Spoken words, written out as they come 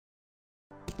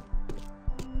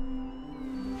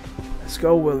Let's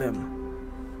go, William.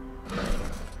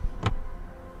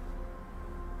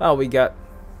 Well, we got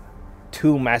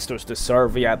 2 masters to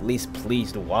serve. We at least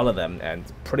pleased one of them and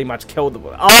pretty much killed them.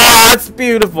 Oh, that's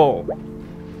beautiful!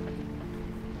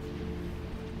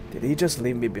 Did he just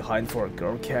leave me behind for a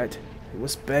girl cat? He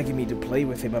was begging me to play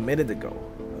with him a minute ago.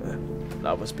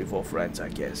 That was before friends, I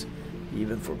guess.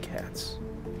 Even for cats.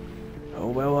 Oh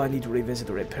well, I need to revisit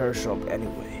the repair shop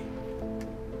anyway.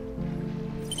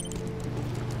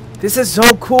 This is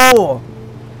so cool!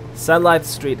 Sunlight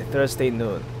Street, Thursday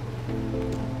noon.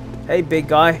 Hey, big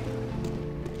guy.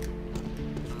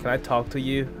 Can I talk to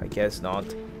you? I guess not.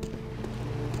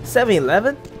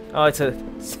 7-Eleven? Oh, it's a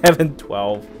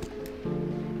 7-12.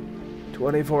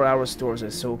 24-hour stores are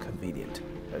so convenient.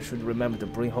 I should remember to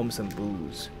bring home some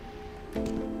booze.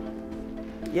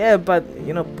 Yeah, but,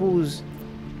 you know, booze,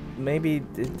 maybe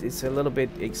it's a little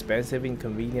bit expensive in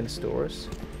convenience stores.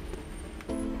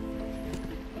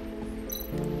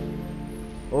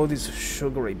 All these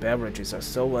sugary beverages are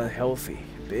so unhealthy.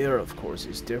 Beer, of course,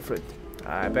 is different.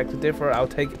 I beg to differ. I'll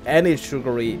take any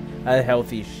sugary,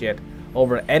 unhealthy shit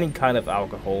over any kind of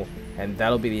alcohol, and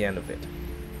that'll be the end of it.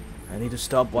 I need to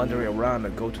stop wandering around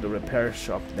and go to the repair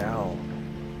shop now.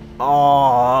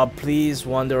 Aw, please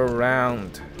wander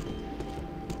around.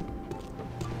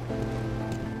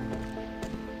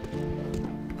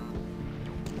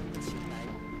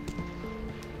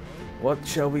 What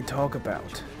shall we talk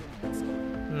about?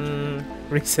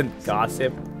 Recent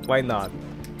gossip? Why not?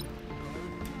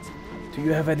 Do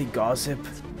you have any gossip?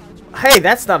 Hey,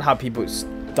 that's not how people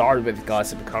start with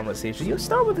gossip conversation. You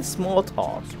start with a small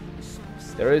talk.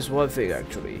 There is one thing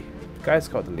actually. The guy's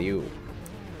called Liu.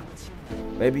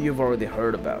 Maybe you've already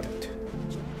heard about it.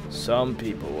 Some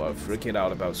people are freaking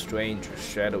out about strange,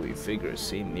 shadowy figures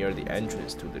seen near the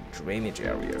entrance to the drainage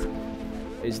area.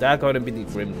 Is that going to be the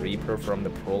Grim Reaper from the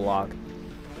prologue?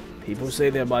 People say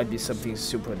there might be something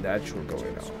supernatural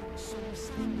going on.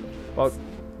 Well,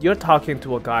 you're talking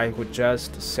to a guy who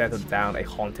just settled down a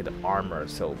haunted armor,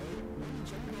 so...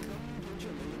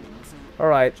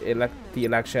 Alright, elect the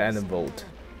election and vote.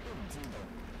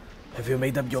 Have you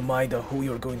made up your mind on who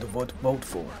you're going to vote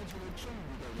for?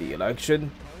 The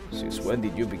election? Since when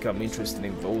did you become interested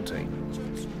in voting?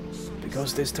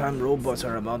 Because this time robots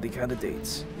are among the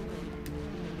candidates.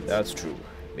 That's true.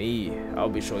 Me, I'll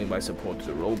be showing my support to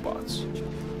the robots.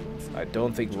 I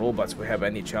don't think robots will have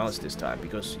any chance this time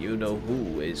because you know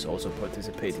who is also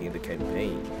participating in the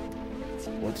campaign.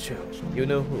 What show? You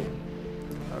know who?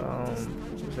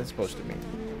 What's that supposed to mean?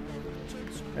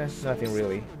 Nothing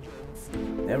really.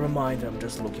 Never mind, I'm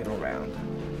just looking around.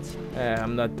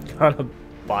 I'm not gonna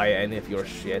buy any of your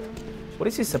shit. What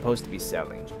is he supposed to be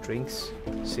selling? Drinks?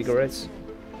 Cigarettes?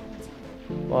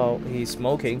 Well, he's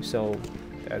smoking, so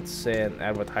that's an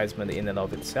advertisement in and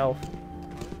of itself.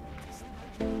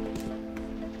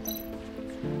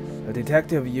 A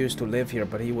detective used to live here,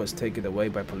 but he was taken away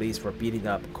by police for beating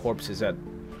up corpses at...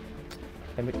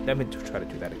 Let me try to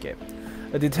do that again.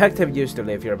 A detective used to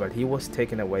live here, but he was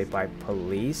taken away by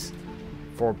police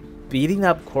for beating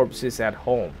up corpses at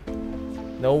home.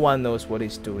 No one knows what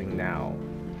he's doing now.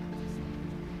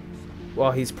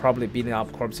 Well, he's probably beating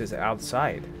up corpses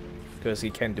outside, because he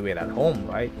can't do it at home,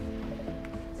 right?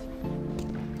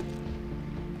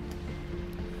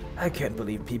 I can't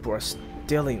believe people are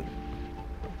stealing...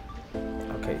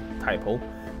 Okay, typo.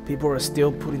 People are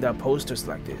still putting out posters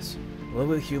like this. When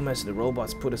will humans and the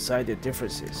robots put aside their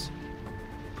differences?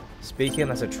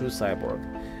 Speaking as a true cyborg.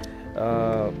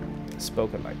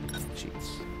 Spoken like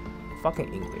cheats.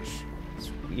 Fucking English.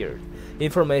 It's weird.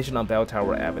 Information on Bell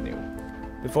Tower Avenue.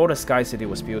 Before the Sky City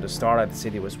was built, the Starlight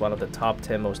City was one of the top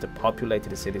 10 most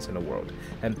populated cities in the world,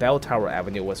 and Bell Tower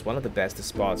Avenue was one of the best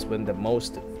spots with the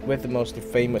most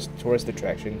famous tourist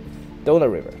attraction,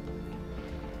 Donut River.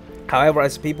 However,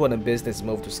 as people and business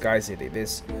moved to Sky City,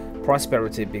 this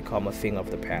prosperity became a thing of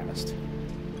the past.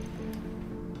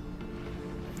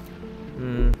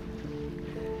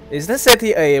 Is this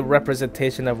city a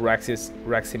representation of Rex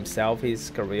himself,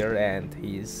 his career, and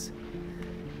his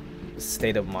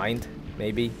state of mind?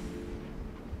 Maybe.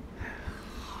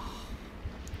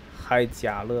 Hai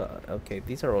Jiale. Okay,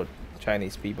 these are all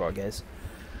Chinese people, I guess.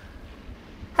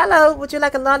 Hello, would you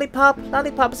like a lollipop?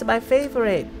 Lollipops are my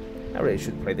favorite. I really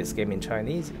should play this game in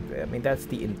Chinese. I mean, that's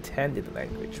the intended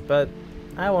language, but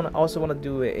I also want to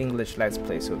do an English Let's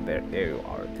Play, so there you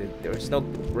are. There is no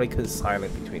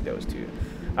reconciling between those two.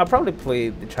 I'll probably play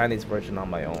the Chinese version on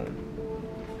my own.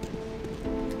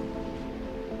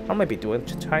 I might be doing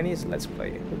Chinese Let's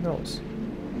Play, who knows?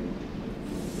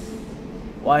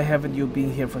 Why haven't you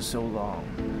been here for so long?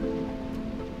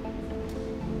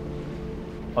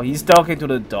 Oh, he's talking to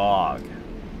the dog.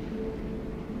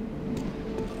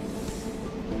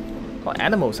 Oh,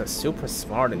 animals are super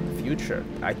smart in the future.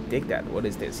 I dig that. What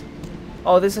is this?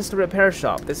 Oh, this is the repair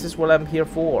shop. This is what I'm here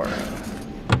for.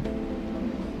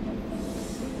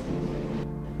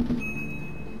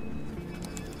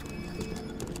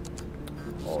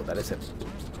 Oh, that is a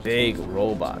big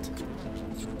robot.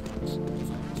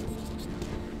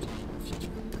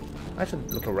 I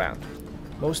should look around.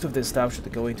 Most of this stuff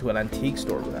should go into an antique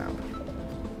store now.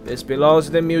 This belongs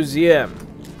to the museum.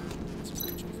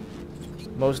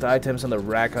 Most items on the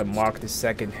rack are marked as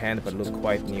second-hand but look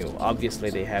quite new.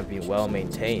 Obviously, they have been well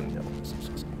maintained,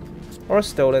 or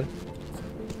stolen.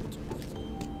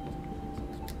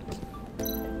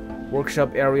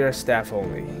 Workshop area staff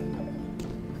only.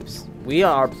 We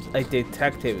are a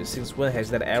detective. Since when has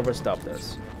that ever stopped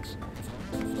us?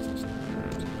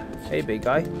 Hey, big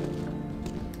guy.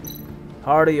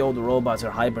 Hardy old robots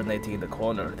are hibernating in the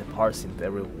corner. The parts seem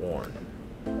very worn.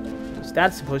 Is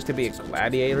that supposed to be a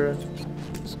gladiator?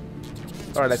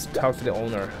 Alright, let's talk to the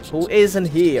owner. Who isn't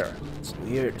here?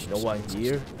 Weird, no one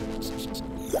here?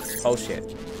 Oh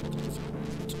shit.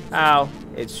 Ow,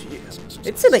 it's you.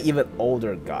 It's an even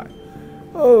older guy.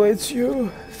 Oh, it's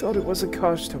you. Thought it was a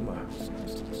customer.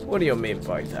 What do you mean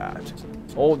by that?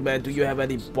 Old man, do you have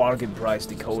any bargain price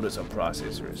decoders or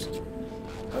processors?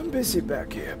 I'm busy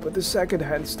back here, but the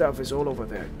second-hand stuff is all over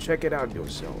there. Check it out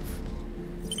yourself.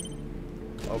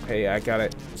 Okay, I got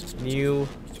it. New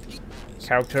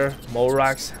character,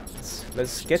 Morax.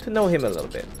 Let's get to know him a little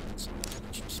bit.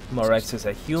 Morax is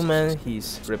a human.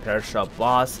 He's repair shop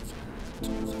boss.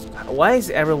 Why is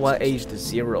everyone aged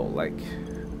 0? Like,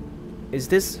 is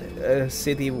this a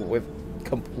city with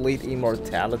complete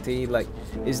immortality? Like,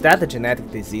 is that the genetic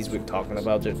disease we're talking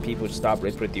about, that people stop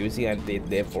reproducing and they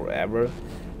live forever?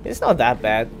 It's not that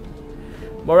bad.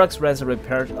 Morax runs a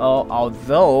repair.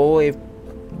 Although if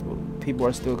people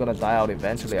are still gonna die out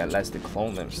eventually unless they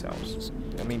clone themselves.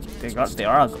 I mean, they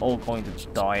are all going to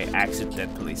die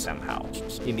accidentally somehow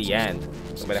in the end,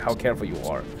 no matter how careful you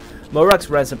are. Morax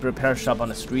runs a repair shop on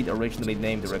the street originally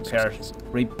named the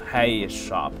Repair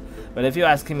Shop. But if you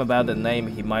ask him about the name,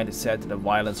 he might have said the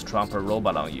violence trumper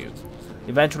robot on you.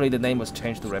 Eventually, the name was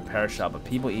changed to Repair Shop, but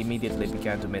people immediately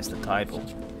began to miss the title.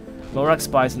 Morax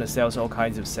buys and sells all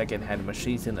kinds of second-hand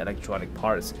machines and electronic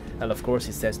parts, and of course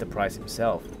he sets the price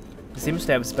himself. He seems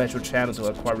to have a special channel to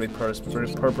acquire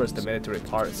repurposed military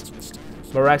parts.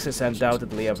 Morax is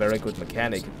undoubtedly a very good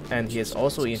mechanic, and he is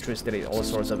also interested in all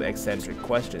sorts of eccentric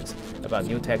questions about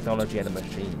new technology and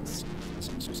machines.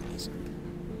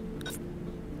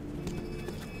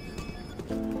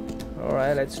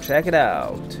 Alright, let's check it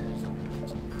out.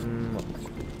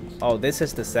 Oh, this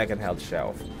is the second-hand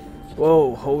shelf.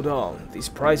 Whoa, hold on. These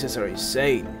prices are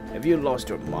insane. Have you lost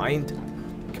your mind?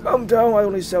 Calm down, I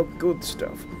only sell good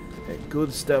stuff. And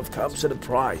good stuff comes at a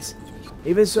price.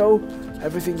 Even so,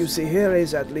 everything you see here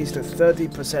is at least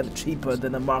 30% cheaper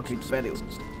than the market value.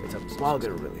 It's a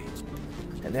bargain, really.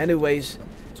 And anyways,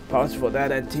 parts for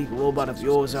that antique robot of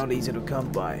yours aren't easy to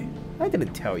come by. I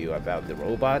didn't tell you about the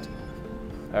robot.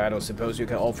 I don't suppose you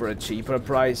can offer a cheaper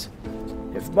price?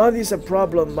 If money's a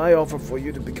problem, my offer for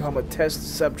you to become a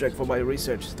test subject for my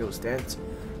research still stands.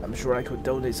 I'm sure I could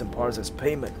donate some parts as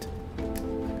payment.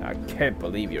 I can't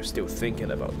believe you're still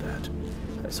thinking about that.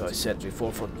 As I said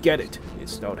before, forget it.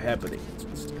 It's not happening.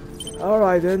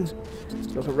 Alright then.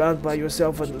 Look around by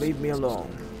yourself and leave me alone.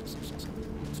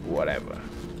 Whatever.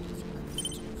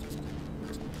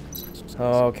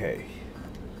 Okay.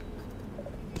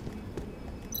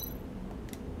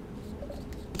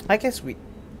 I guess we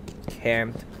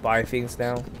can't buy things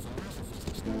now.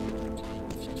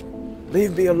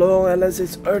 Leave me alone unless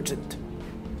it's urgent.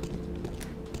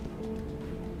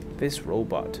 This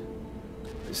robot.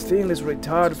 This thing is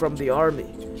retired from the army.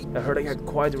 I heard it had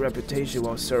quite a reputation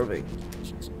while serving.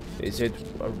 Is it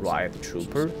a riot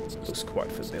trooper? Looks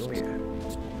quite familiar.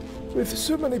 With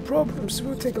so many problems, it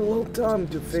will take a long time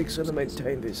to fix and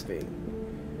maintain this thing.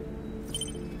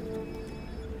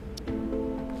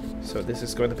 So this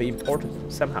is going to be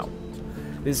important somehow.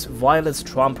 This violence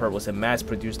trumper was a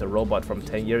mass-produced robot from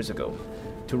 10 years ago.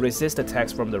 To resist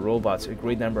attacks from the robots, a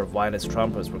great number of violence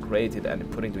trumpers were created and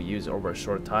put into use over a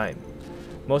short time.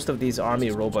 Most of these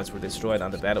army robots were destroyed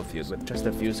on the battlefield with just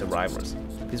a few survivors.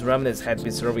 These remnants had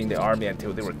been serving the army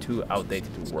until they were too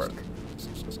outdated to work.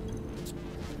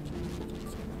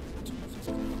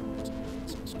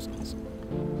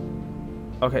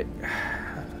 Okay,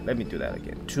 let me do that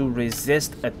again. To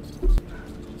resist a...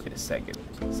 Wait a second.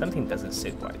 Something doesn't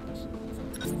sit right.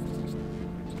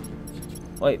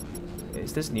 Wait,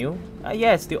 is this new?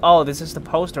 Yeah, it's new. Oh, this is the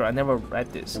poster. I never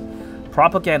read this.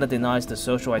 Propaganda denies the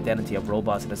social identity of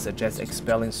robots and suggests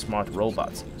expelling smart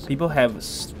robots. People have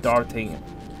starting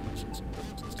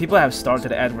People have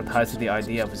started advertising the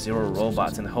idea of zero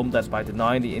robots and hope that by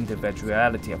denying the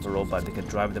individuality of a robot, they can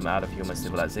drive them out of human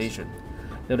civilization.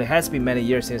 Though it has been many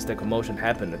years since the commotion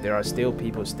happened, there are still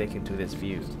people sticking to this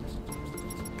view.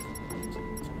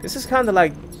 This is kind of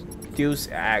like Deus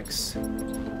Ex.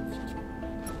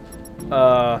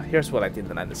 Here's what I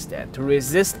didn't understand. To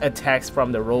resist attacks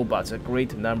from the robots, a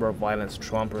great number of violent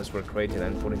trumpers were created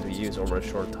and put into use over a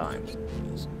short time.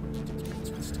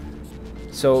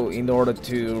 So, in order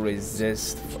to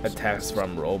resist attacks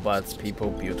from robots,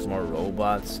 people built more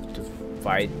robots to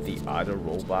fight the other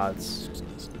robots.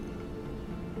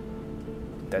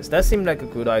 Does that seem like a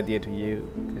good idea to you?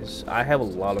 Because I have a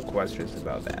lot of questions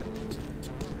about that.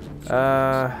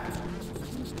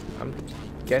 I'm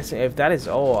guessing if that is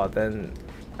all, then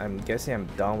I'm guessing I'm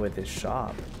done with this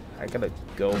shop. I gotta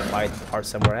go find parts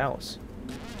somewhere else.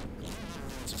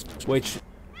 Which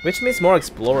means more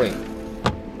exploring.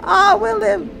 Ah,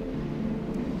 William!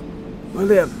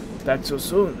 William, back so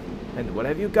soon. And what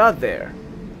have you got there?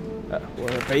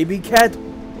 Well, a baby cat?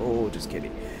 Oh, just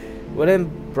kidding. William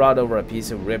brought over a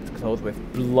piece of ripped cloth with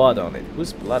blood on it.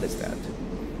 Whose blood is that?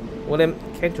 William,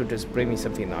 can't you just bring me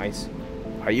something nice?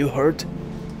 Are you hurt?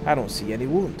 I don't see any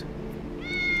wound.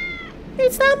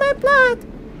 It's not my blood!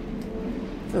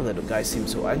 The little guy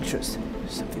seems so anxious.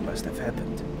 Something must have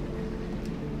happened.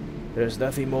 There's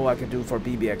nothing more I can do for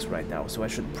BBX right now, so I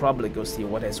should probably go see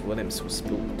what has William so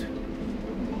spooked.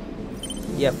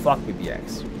 Yeah, fuck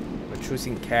BBX. We're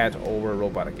choosing cat over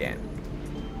robot again.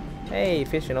 Hey,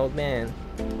 fishing old man.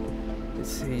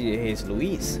 He's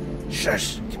Luis.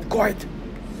 Shush! Keep quiet!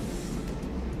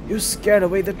 You scared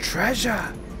away the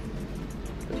treasure!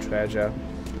 The treasure.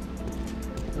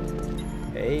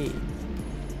 Hey.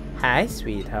 Hi,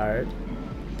 sweetheart.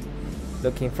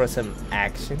 Looking for some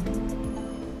action?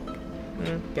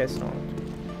 Guess not.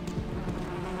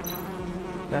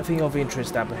 Nothing of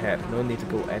interest up ahead. No need to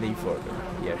go any further.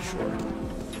 Yeah, sure.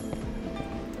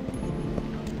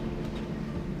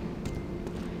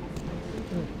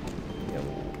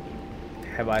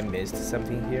 Have I missed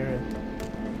something here?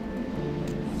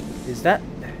 Is that...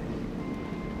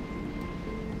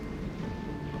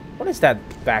 What is that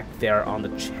back there on the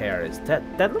chair? Is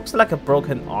that looks like a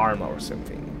broken arm or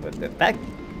something, but that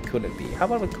couldn't be. How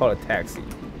about we call a taxi?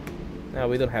 No,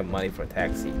 we don't have money for a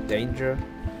taxi. Danger.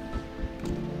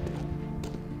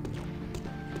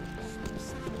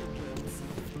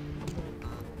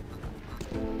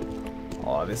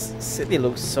 Oh, this city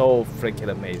looks so freaking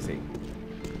amazing.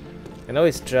 I know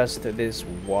it's just this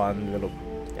one little...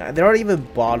 there are even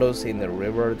bottles in the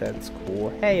river. That's cool.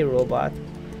 Hey, robot.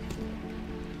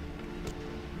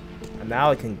 And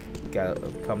now I can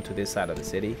come to this side of the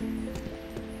city.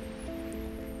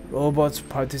 Robots'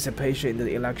 participation in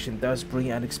the election does bring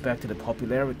unexpected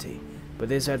popularity, but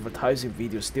this advertising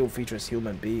video still features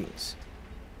human beings.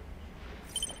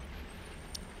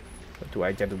 Do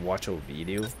I get to watch a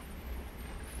video?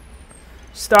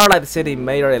 Starlight City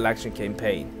Mayor Election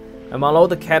Campaign. Among all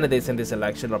the candidates in this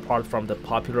election, apart from the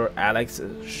popular Alex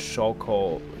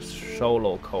Sholokov,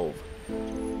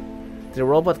 the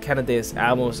robot candidate is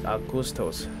Amos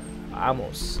Augustos.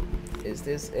 Amos. Is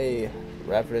this a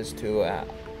reference to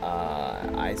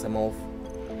Isomorph?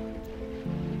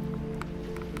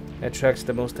 Attracts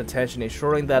the most attention,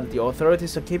 ensuring that the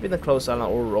authorities are keeping a close eye on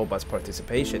all robots'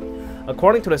 participation.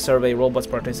 According to the survey, robots'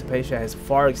 participation has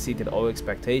far exceeded all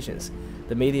expectations.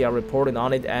 The media are reporting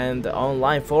on it, and the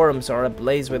online forums are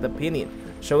ablaze with opinion,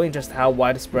 showing just how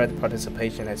widespread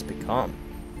participation has become.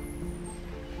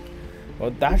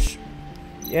 Well,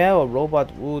 yeah, a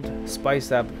robot would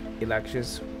spice up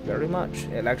elections very much.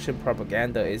 Election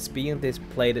propaganda is being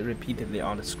displayed repeatedly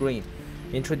on the screen,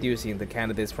 introducing the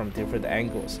candidates from different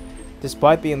angles.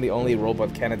 Despite being the only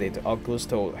robot candidate,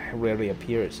 Augusto rarely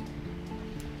appears.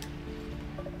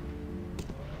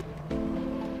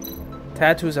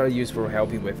 Tattoos are used for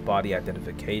helping with body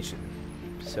identification,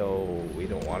 so we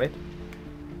don't want it.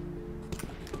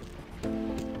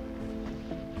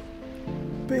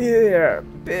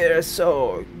 Beer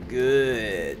so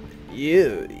good.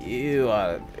 You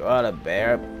are a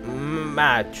bear.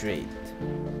 My treat.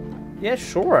 Yeah,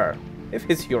 sure. If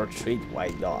it's your treat, why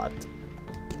not?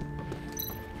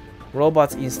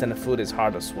 Robots' instant food is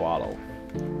hard to swallow.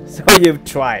 So you've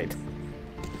tried.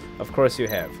 Of course you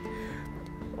have.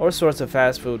 All sorts of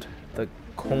fast food. The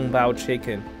Kung Pao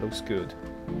chicken looks good.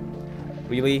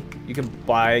 Really? You can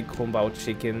buy Kung Pao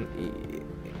chicken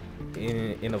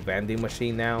in a vending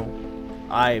machine now?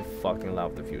 I fucking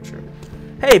love the future.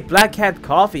 Hey, Black Cat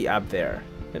coffee up there.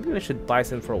 Maybe we should buy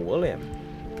some for William.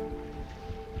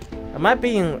 Am I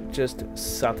being just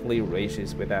subtly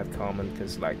racist with that comment?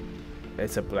 Because, like,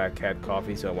 It's a Black Cat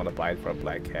coffee, so I want to buy it from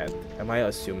Black Cat. Am I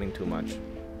assuming too much?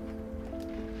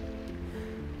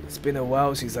 It's been a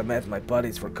while since I met my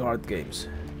buddies for card games.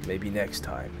 Maybe next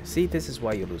time. See, this is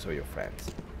why you lose all your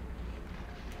friends.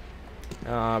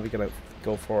 We're gonna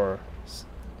go for...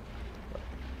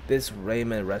 This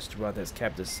ramen restaurant has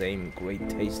kept the same great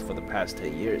taste for the past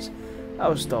 10 years.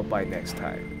 I'll stop by next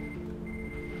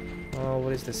time. Oh,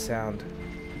 what is the sound?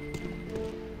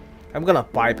 I'm gonna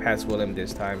bypass William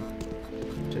this time,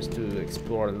 just to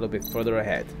explore a little bit further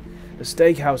ahead. The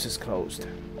steakhouse is closed.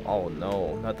 Oh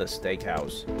no, not the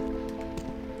steakhouse.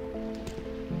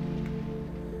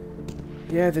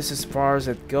 Yeah, this is as far as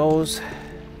it goes.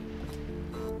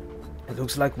 It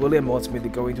looks like William wants me to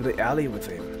go into the alley with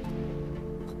him.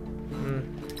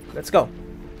 Let's go.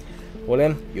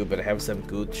 William, you better have some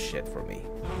good shit for me.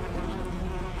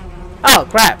 Oh,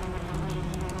 crap!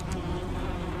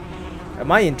 Am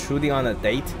I intruding on a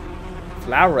date?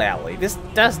 Flower alley. This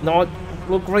does not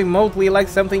look remotely like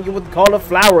something you would call a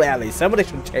flower alley. Somebody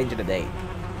should change the name.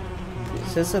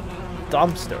 This is a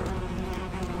dumpster.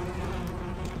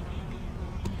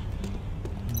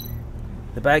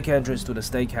 The back entrance to the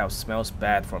steakhouse smells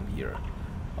bad from here.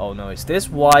 Oh no, is this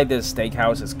why the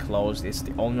steakhouse is closed? Is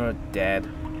the owner dead?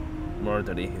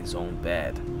 Murdered in his own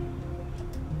bed.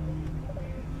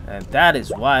 And that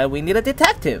is why we need a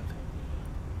detective.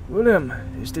 William,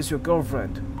 is this your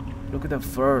girlfriend? Look at the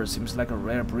fur, seems like a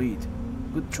rare breed.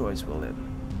 Good choice,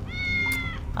 William.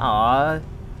 Ah,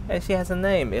 and she has a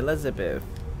name, Elizabeth.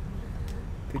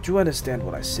 Did you understand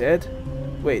what I said?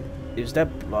 Wait, is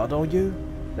that blood on you?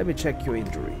 Let me check your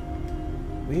injury.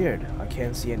 Weird, I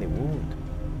can't see any wound.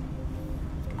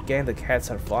 Again, the cats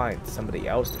are fine. Somebody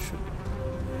else should.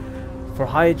 For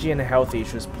hygiene and health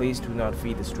issues, please do not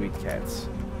feed the street cats.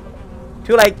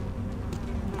 Too late!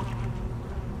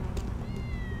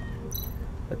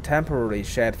 A temporary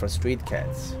shed for street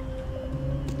cats.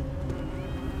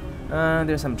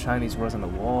 There's some Chinese words on the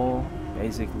wall.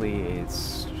 Basically,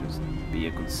 it's just be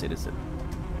a good citizen.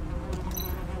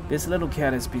 This little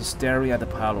cat has been staring at the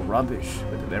pile of rubbish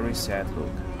with a very sad look.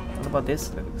 What about this,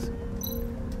 Linux?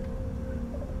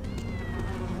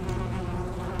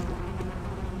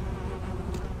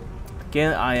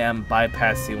 Again, I am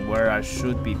bypassing where I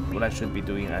should be, what I should be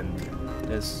doing, and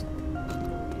just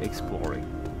exploring.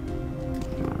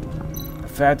 A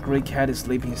fat gray cat is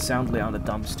sleeping soundly on the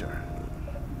dumpster.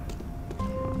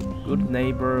 Good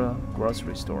Neighbor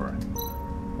grocery store.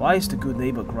 Why is the Good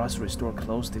Neighbor grocery store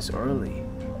closed this early?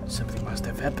 Something must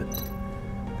have happened.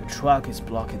 The truck is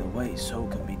blocking the way, so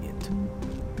convenient.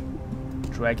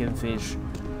 Dragonfish.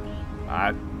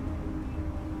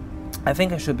 I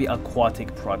think it should be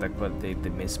aquatic product, but they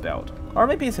misspelled. Or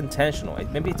maybe it's intentional.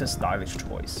 Maybe it's a stylish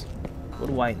choice. What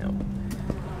do I know?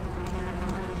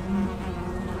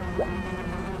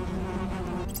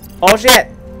 Oh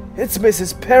shit! It's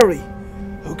Mrs. Perry!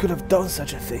 Who could have done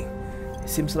such a thing? It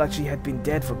seems like she had been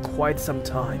dead for quite some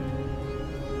time.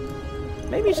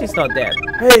 Maybe she's not dead.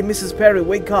 Hey, Mrs. Perry,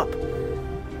 wake up!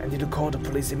 I need to call the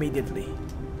police immediately.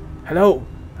 Hello,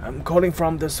 I'm calling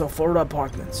from the Sophora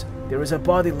apartments. There is a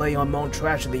body laying among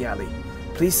trash in the alley.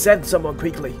 Please send someone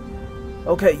quickly.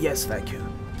 Okay, yes, thank you.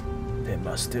 There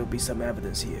must still be some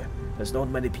evidence here. There's not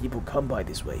many people come by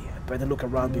this way. I better look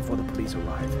around before the police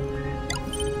arrive.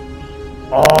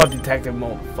 Oh, detective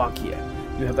mode. Fuck yeah.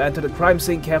 You have entered the crime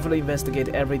scene. Carefully investigate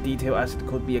every detail as it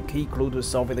could be a key clue to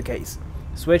solving the case.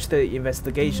 Switch the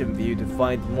investigation view to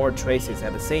find more traces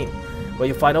at the scene. When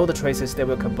you find all the traces, they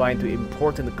will combine to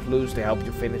important clues to help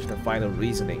you finish the final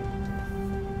reasoning.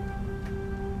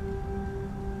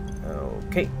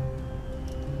 Okay.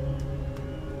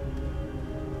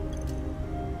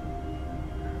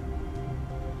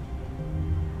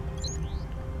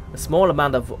 A small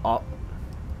amount of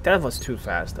that was too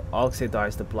fast.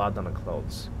 Oxidized the blood on the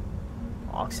clothes.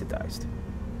 Oxidized.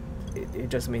 It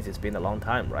just means it's been a long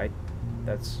time, right?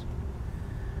 That's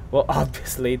well,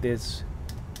 obviously this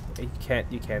you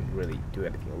can't really do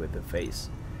anything with the face.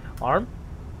 Arm?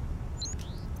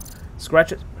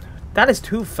 Scratches. That is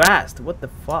too fast. What the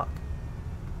fuck?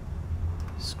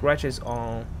 Scratches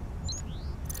on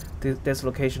the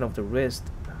dislocation of the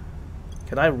wrist.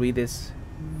 Can I read this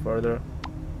further?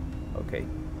 Okay.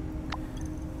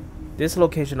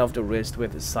 Dislocation of the wrist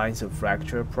with signs of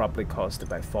fracture, probably caused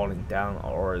by falling down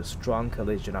or a strong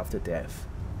collision after death.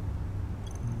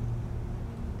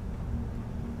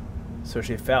 So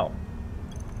she fell.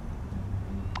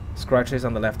 Scratches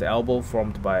on the left elbow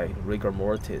formed by rigor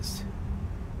mortis.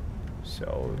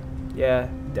 So, yeah,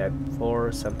 dead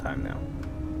for some time now.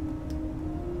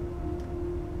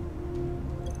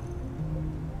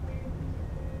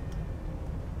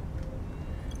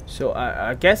 So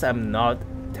I guess I'm not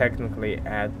technically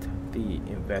at the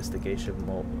investigation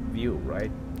mode view,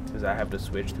 right? Because I have to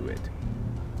switch to it.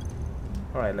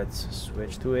 Alright, let's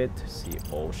switch to it. See,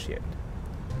 oh shit.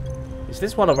 Is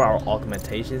this one of our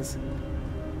augmentations?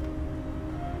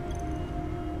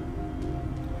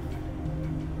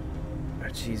 Oh,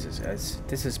 Jesus,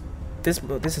 this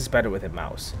is better with a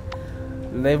mouse.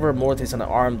 Lever mortis on the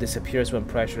arm disappears when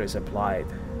pressure is applied.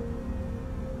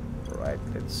 Alright,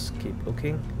 let's keep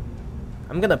looking.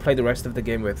 I'm gonna play the rest of the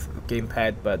game with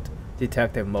gamepad, but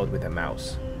detective mode with a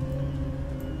mouse.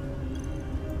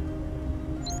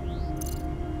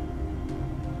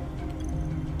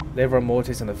 Lever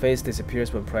mortis on the face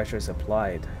disappears when pressure is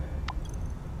applied.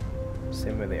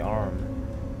 Same with the arm.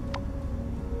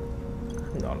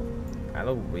 I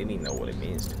don't really know what it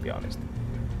means, to be honest.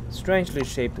 Strangely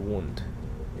shaped wound.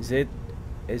 Is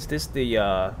this the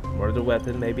murder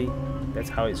weapon, maybe? That's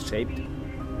how it's shaped?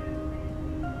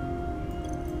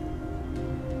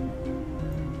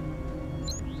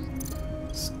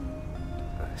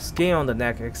 Skin on the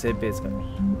neck exhibits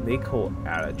nickel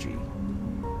allergy.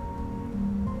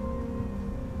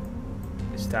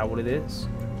 Is that what it is?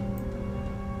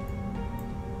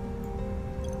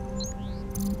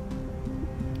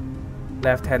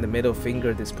 Left hand middle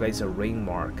finger displays a ring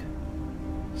mark.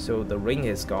 So the ring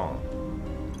is gone.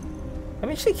 I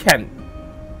mean, she can't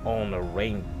own a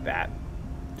ring that...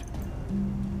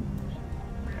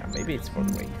 Yeah, maybe it's for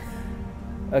the ring.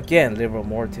 Again, liver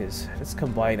mortis. Let's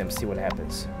combine them, see what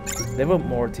happens. Liver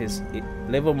mortis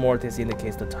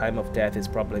indicates the time of death is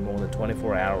probably more than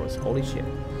 24 hours. Holy shit.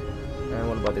 And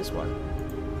what about this one?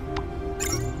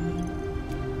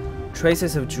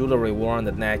 Traces of jewelry worn on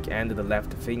the neck and the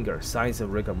left finger. Signs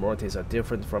of rigor mortis are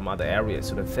different from other areas,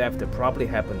 so the theft probably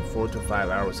happened 4 to 5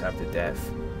 hours after death.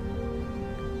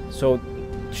 So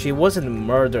she wasn't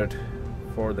murdered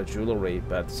for the jewelry,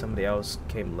 but somebody else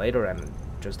came later and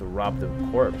just robbed the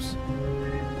corpse.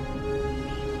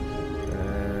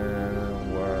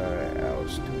 Where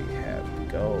else do we have to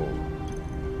go?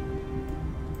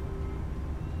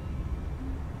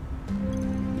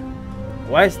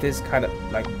 Why is this kind of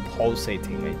like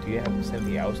pulsating? Do you have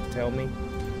something else to tell me?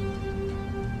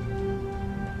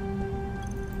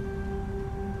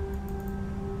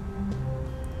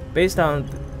 Based on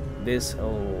this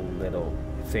little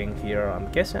thing here,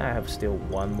 I'm guessing I have still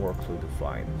one more clue to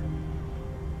find.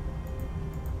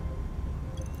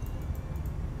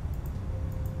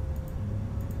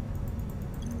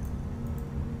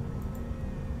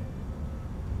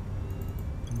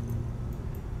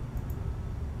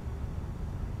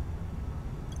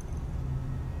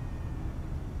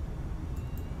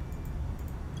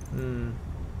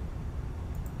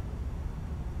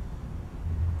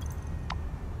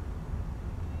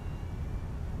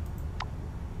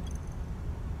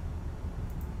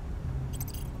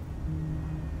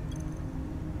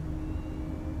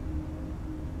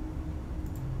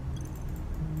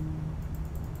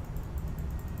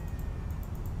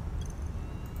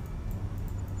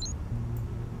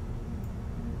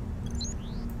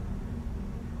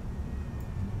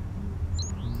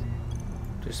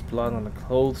 There's blood on the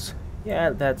clothes.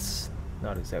 Yeah, that's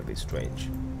not exactly strange.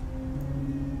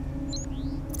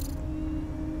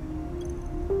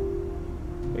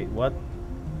 Wait, what?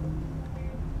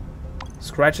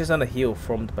 Scratches on the heel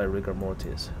formed by rigor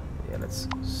mortis. Yeah, let's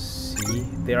see.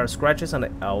 There are scratches on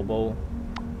the elbow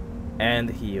and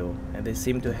heel, and they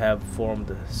seem to have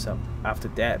formed some after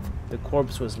death. The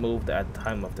corpse was moved at the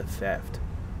time of the theft.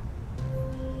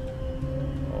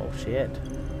 Oh shit.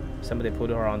 Somebody put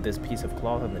her on this piece of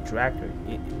cloth and dragged her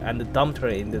and dumped her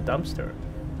in the dumpster.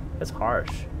 That's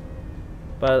harsh.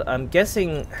 But I'm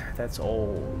guessing that's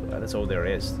all there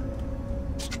is.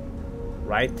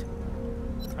 Right?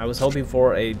 I was hoping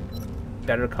for a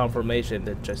better confirmation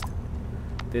than just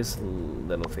this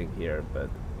little thing here, but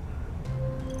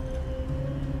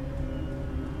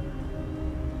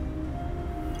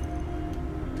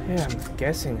yeah, I'm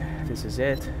guessing this is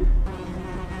it.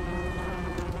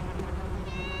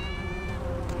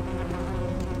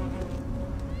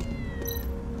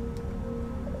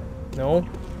 No?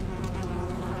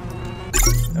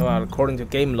 Well, according to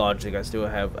game logic, I still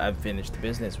have unfinished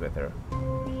business with her.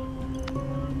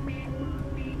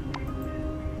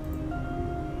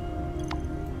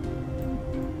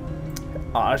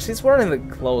 She's wearing the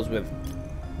clothes with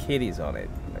kitties on it.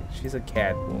 Like, she's a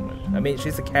cat woman. I mean,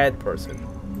 she's a cat person.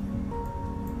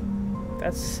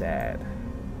 That's sad.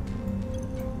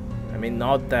 I mean,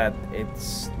 not that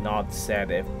it's not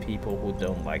sad if people who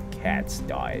don't like cats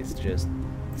die. It's just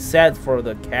sad for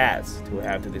the cats to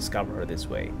have to discover her this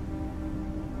way.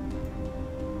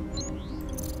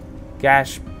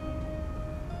 Gosh,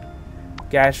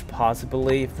 Gash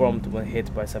possibly formed when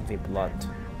hit by something blunt.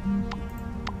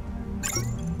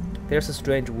 There's a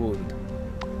strange wound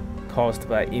caused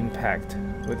by impact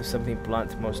with something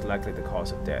blunt, most likely the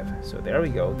cause of death. So there we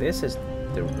go. This is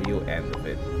the real end of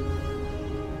it.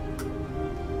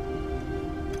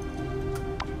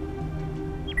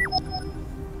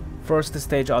 First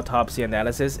stage autopsy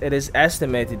analysis. It is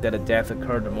estimated that the death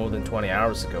occurred more than 20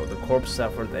 hours ago. The corpse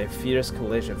suffered a fierce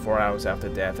collision 4 hours after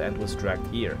death and was dragged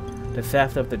here. The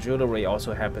theft of the jewelry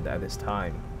also happened at this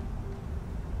time.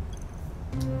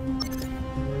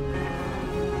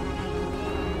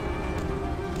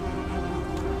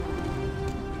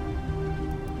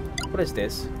 What is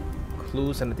this?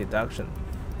 Clues and deduction.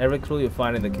 Every clue you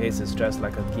find in the case is just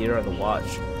like a gear on the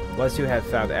watch. Once you have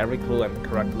found every clue and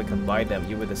correctly combined them,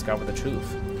 you will discover the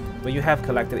truth. When you have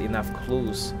collected enough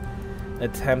clues,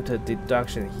 attempt a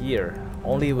deduction here.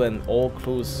 Only when all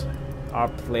clues are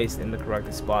placed in the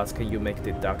correct spots can you make a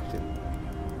deduction.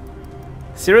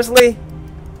 Seriously?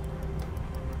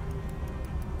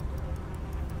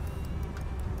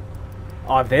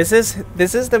 Oh, this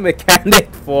is the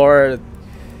mechanic for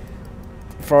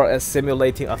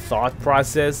simulating a thought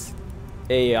process,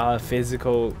 a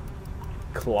physical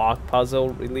clock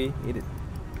puzzle. Really?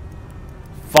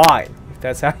 Fine, if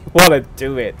that's how you want to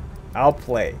do it, I'll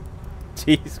play.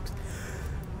 Jeez.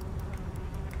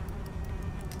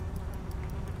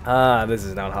 This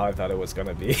is not how I thought it was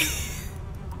gonna be.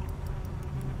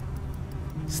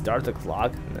 Start the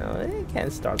clock? No, I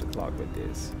can't start the clock with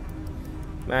this.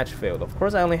 Match failed. Of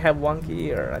course I only have one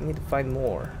gear. I need to find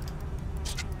more.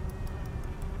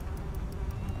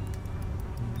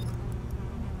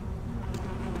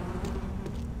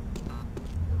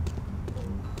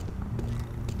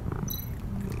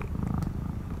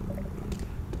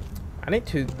 I need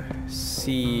to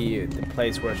see the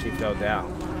place where she fell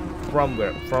down,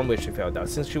 from which she fell down.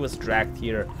 Since she was dragged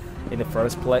here in the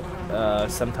first place,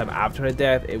 sometime after her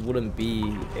death, it wouldn't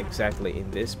be exactly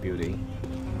in this building.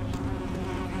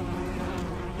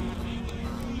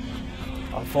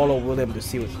 I'll follow William to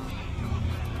see what.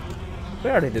 We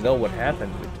already know what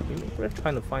happened. We're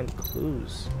trying to find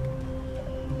clues.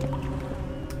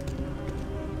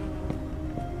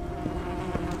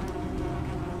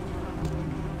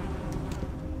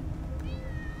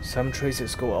 Some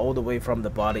traces go all the way from the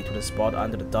body to the spot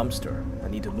under the dumpster. I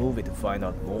need to move it to find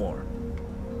out more.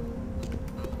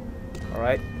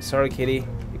 Alright, sorry kitty,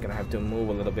 you're gonna have to move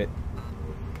a little bit.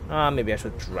 Maybe I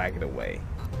should drag it away.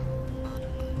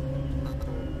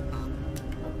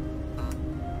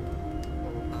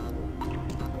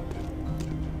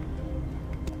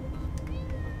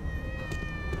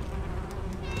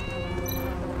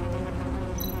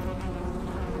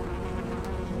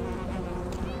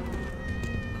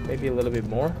 Maybe a little bit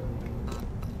more.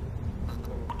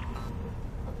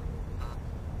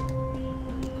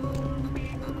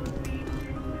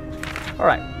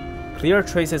 Alright. Clear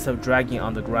traces of dragging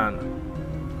on the ground.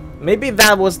 Maybe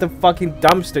that was the fucking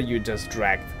dumpster you just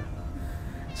dragged.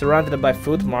 Surrounded by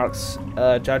footmarks.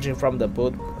 Judging from the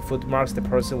footmarks, the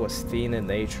person was thin in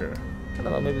nature. I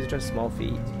don't know, maybe it's just small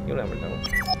feet. You'll never know.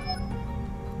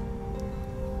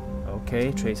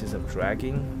 Okay, traces of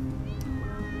dragging.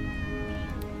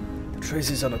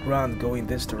 Traces on the ground go in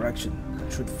this direction. I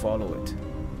should follow it.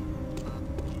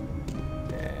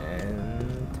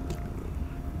 And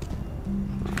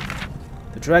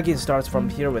the dragging starts from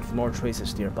here with more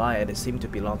traces nearby, and they seem to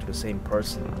belong to the same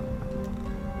person.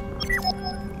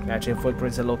 Matching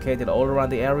footprints are located all around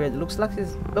the area. It looks like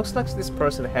this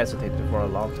person hesitated for a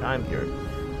long time here.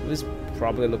 He was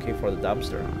probably looking for the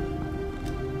dumpster.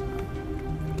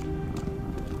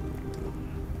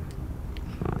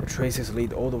 Traces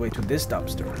lead all the way to this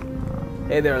dumpster.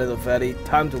 Hey there, little fatty.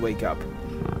 Time to wake up.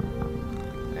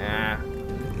 Nah.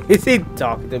 Is he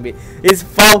talking to me? It's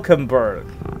Falkenberg.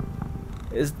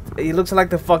 He looks like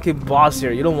the fucking boss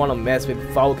here. You don't want to mess with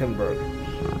Falkenberg.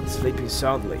 He's sleeping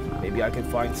soundly. Maybe I can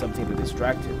find something to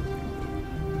distract him.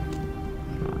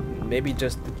 Maybe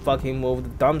just fucking move the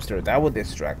dumpster. That would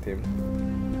distract him.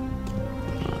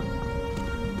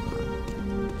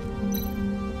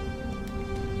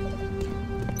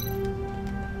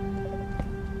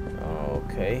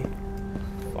 Okay,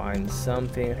 find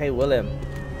something. Hey William,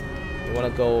 you wanna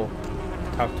go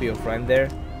talk to your friend there?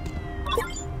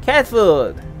 Cat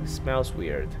food! Smells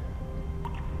weird.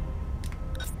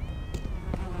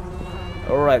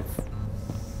 Alright,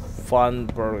 fun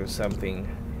burger something.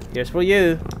 Here's for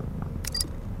you.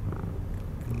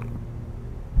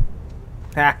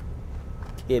 Ha!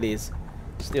 It is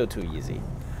still too easy.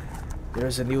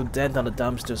 There's a new dent on the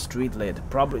dumpster street lid,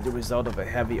 probably the result of a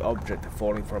heavy object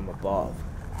falling from above.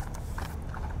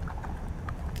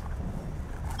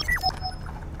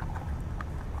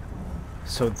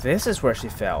 So this is where she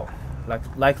fell.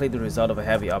 Likely the result of a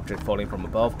heavy object falling from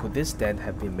above. Could this dent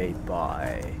have been made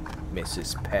by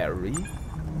Mrs. Perry?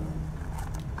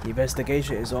 The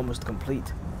investigation is almost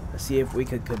complete. Let's see if we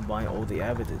can combine all the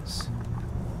evidence.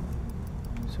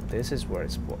 So this is where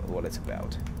what it's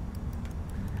about.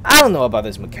 I don't know about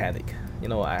this mechanic. You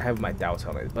know, I have my doubts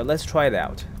on it, but let's try it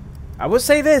out. I would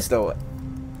say this though,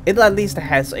 it at least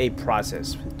has a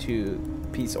process to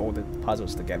piece all the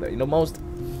puzzles together. You know, most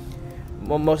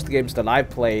games that I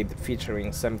played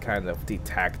featuring some kind of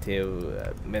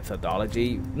detective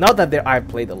methodology. Not that I've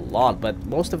played a lot, but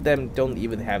most of them don't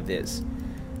even have this.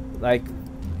 Like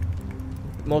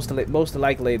most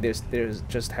likely, there's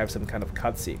just have some kind of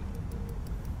cutscene.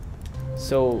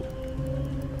 So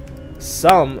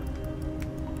some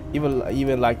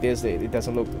even like this, it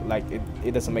doesn't look like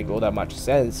it doesn't make all that much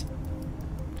sense.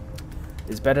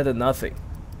 It's better than nothing.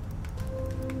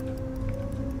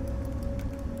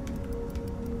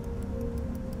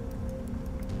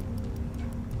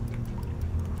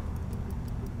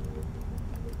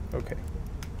 Okay.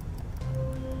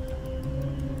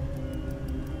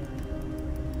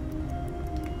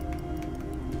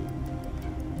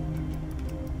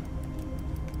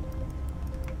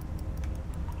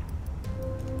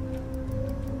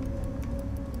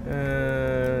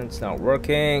 It's not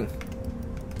working.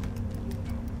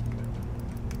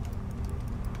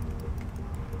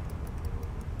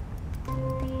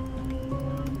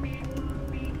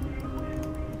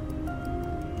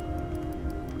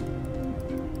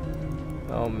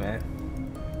 Oh man.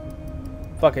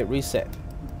 Fuck it, reset.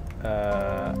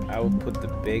 I will put the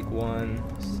big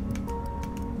ones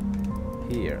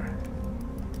here.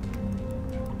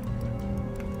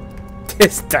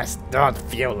 This does not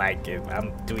feel like it.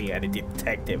 I'm doing any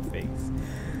detective things.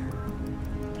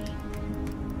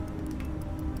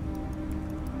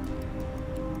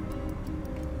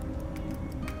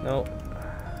 No,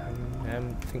 I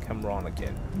think I'm wrong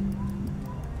again.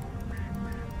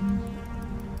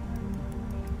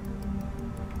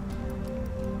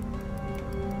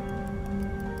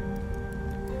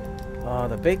 Oh,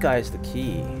 the big guy is the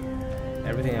key.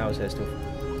 Everything else has to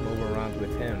move around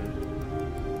with him.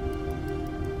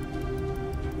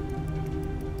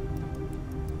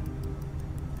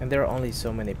 And there are only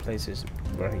so many places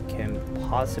where he can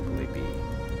possibly be.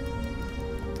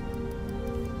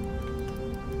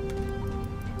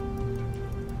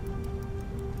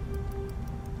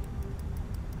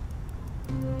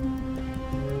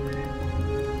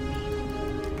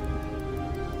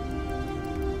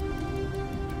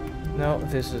 No,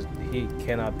 he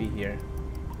cannot be here.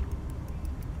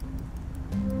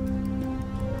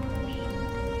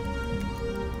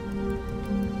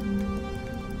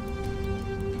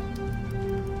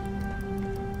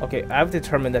 Okay, I've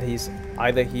determined that he's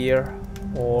either here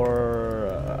or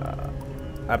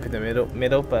up in the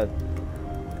middle, but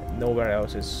nowhere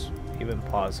else is even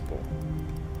possible.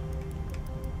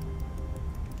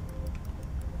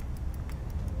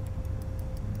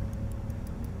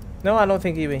 No, I don't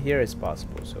think even here is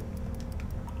possible, so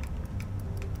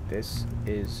this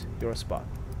is your spot.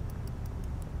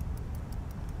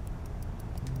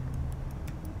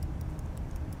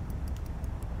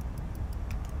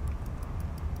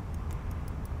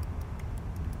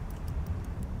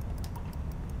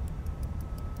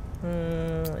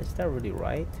 Is that really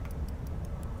right?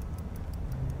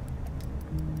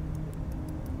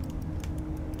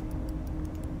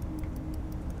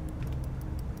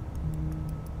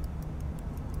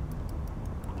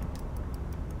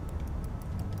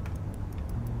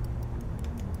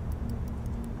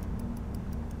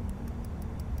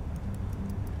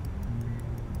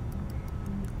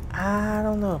 I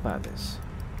don't know about this.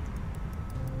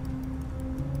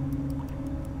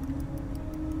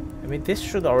 I mean, this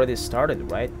should already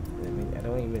started, right? I mean,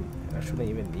 I shouldn't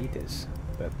even need this,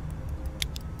 but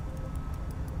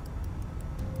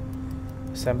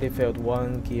assembly failed.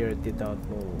 One gear did not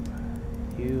move.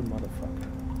 You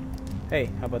motherfucker.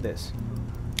 Hey, how about this?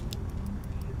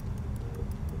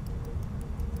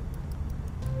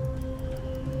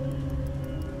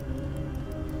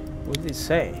 What did it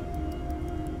say?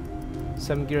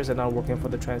 Some gears are not working for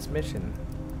the transmission,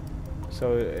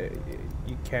 so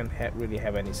you can't really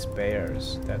have any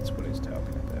spares. That's what he's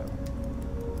talking about.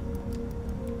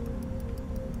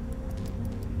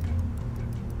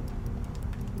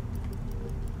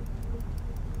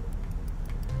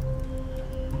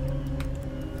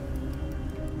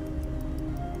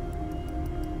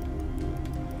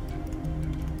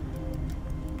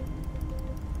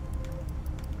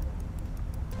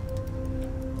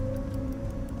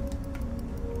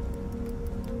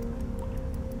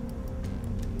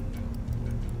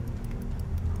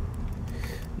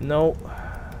 No.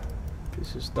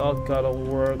 This is not gonna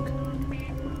work.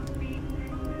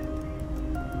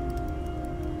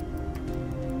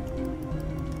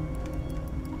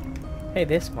 Hey,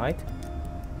 this might.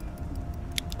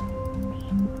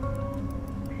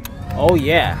 Oh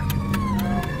yeah.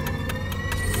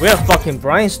 We're fucking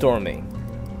brainstorming.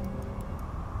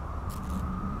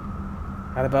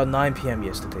 At about 9 p.m.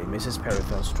 yesterday, Mrs. Perry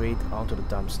fell straight onto the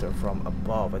dumpster from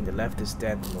above and left his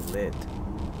dent in the lid.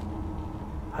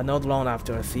 Not long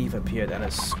after, a thief appeared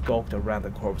and skulked around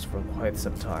the corpse for quite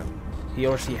some time. He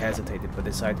or she hesitated but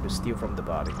decided to steal from the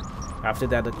body. After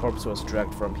that, the corpse was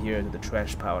dragged from here to the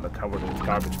trash pile and covered with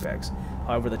garbage bags.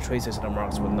 However, the traces and the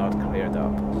marks were not cleared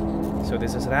up. So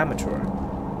this is an amateur.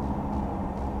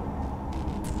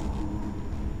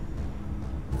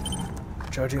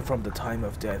 Judging from the time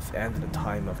of death and the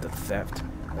time of the theft,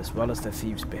 as well as the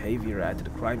thief's behavior at the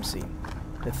crime scene,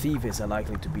 the thief is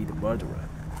unlikely to be the murderer.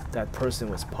 That person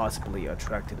was possibly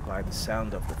attracted by the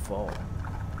sound of the fall,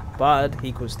 but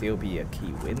he could still be a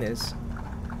key witness.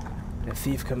 The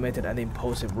thief committed an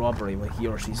impulsive robbery when he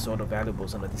or she saw the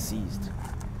valuables on the deceased.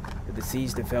 The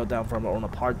deceased fell down from her own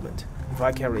apartment. If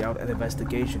I carry out an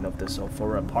investigation of the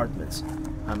four apartments,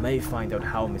 I may find out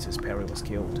how Mrs. Perry was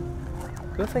killed.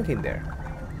 Good thinking there.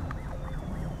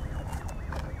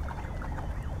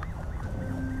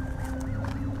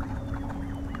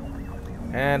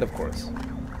 And of course,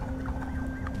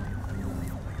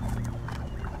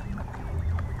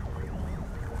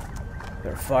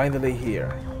 they're finally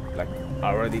here, like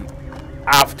already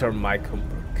after my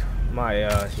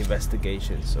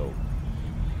investigation. So,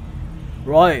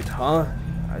 right, huh?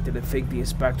 I didn't think the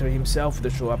inspector himself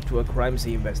would show up to a crime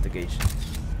scene investigation.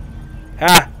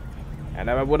 Ha! And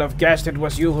I would have guessed it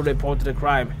was you who reported the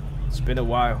crime. It's been a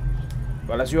while.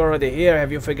 Well, as you're already here,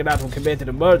 have you figured out who committed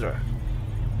the murder?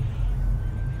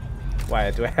 Why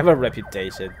do I have a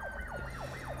reputation?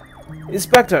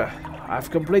 Inspector, I've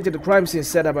completed the crime scene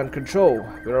setup and control.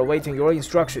 We're awaiting your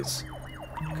instructions.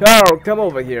 Carl, come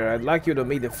over here. I'd like you to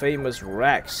meet the famous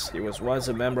Rex. He was once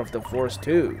a member of the Force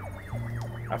too.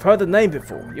 I've heard the name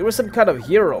before. You were some kind of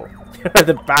hero. You're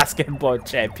the basketball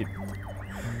champion.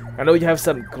 I know you have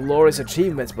some glorious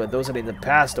achievements, but those are in the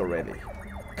past already.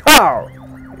 Carl!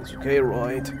 It's okay,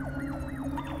 right?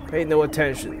 Pay no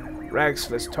attention. Rex,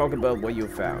 let's talk about what you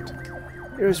found.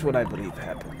 Here's what I believe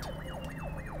happened.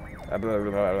 Blah, blah,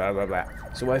 blah, blah, blah.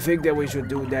 So I think that we should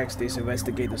do next is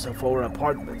investigate the Sephora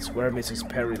apartments where Mrs.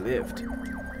 Perry lived.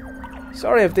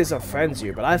 Sorry if this offends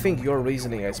you, but I think your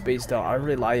reasoning is based on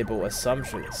unreliable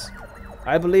assumptions.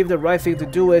 I believe the right thing to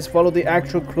do is follow the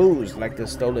actual clues, like the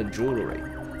stolen jewelry.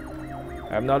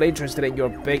 I'm not interested in your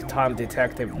big-time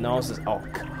detective nonsense. Oh,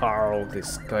 Carl,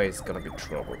 this guy is gonna be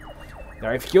trouble.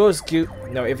 Now, if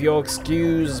you'll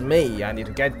excuse me, I need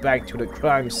to get back to the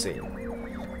crime scene.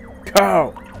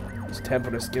 Carl, this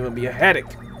temper is giving me a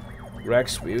headache.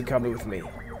 Rex, will you come with me?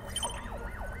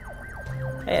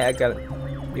 Hey, I got a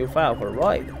new file for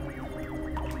Royd.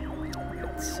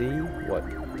 Let's see what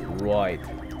Royd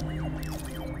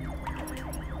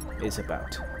is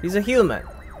about. He's a human.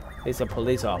 He's a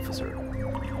police officer.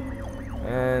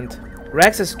 And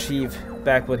Rex is chief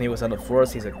back when he was on the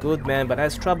force. He's a good man, but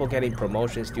has trouble getting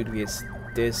promotions due to his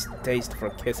distaste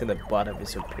for kissing the butt of his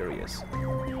superiors.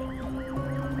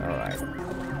 Alright.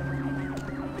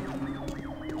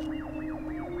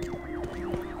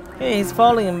 Hey, he's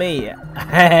following me,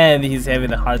 and he's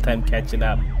having a hard time catching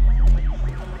up.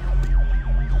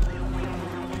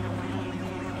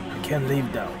 I can't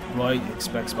leave now. Roy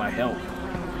expects my help.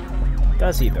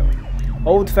 Does he though?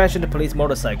 Old-fashioned police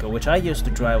motorcycle, which I used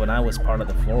to drive when I was part of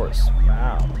the force.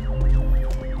 Wow.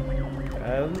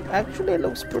 Actually, it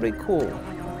looks pretty cool.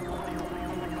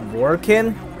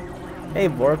 Working? Hey,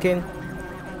 working.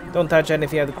 Don't touch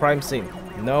anything at the crime scene.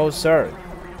 No, sir.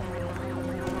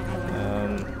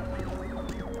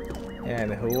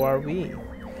 And who are we?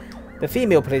 The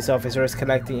female police officer is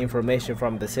collecting information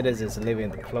from the citizens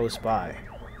living close by.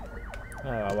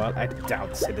 Oh, well, I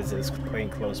doubt citizens playing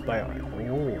close by.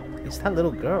 Oh, it's that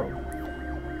little girl.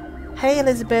 Hey,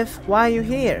 Elizabeth, why are you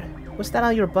here? What's that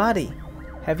on your body?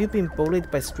 Have you been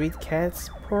bullied by street cats?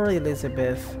 Poor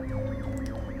Elizabeth.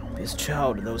 This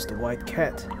child knows the white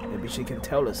cat. Maybe she can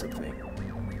tell us something.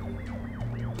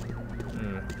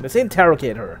 Let's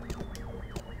interrogate her.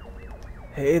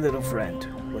 Hey, little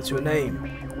friend. What's your name?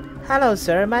 Hello,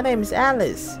 sir. My name is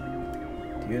Alice.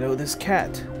 Do you know this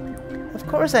cat? Of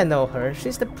course I know her.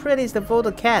 She's the prettiest of all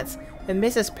the cats, and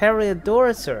Mrs. Perry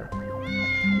adores her.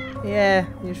 Yeah,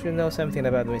 you should know something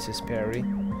about Mrs. Perry.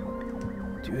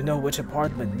 Do you know which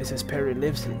apartment Mrs. Perry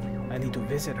lives in? I need to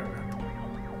visit her.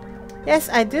 Yes,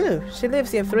 I do. She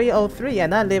lives in 303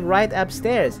 and I live right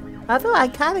upstairs. Although I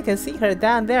kinda can see her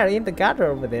down there in the gutter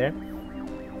over there.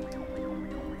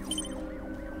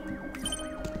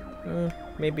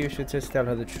 Maybe you should just tell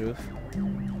her the truth.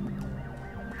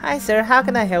 Hi sir, how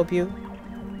can I help you?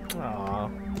 Aww.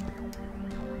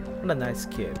 What a nice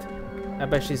kid. I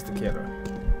bet she's the killer.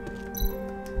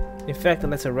 In fact,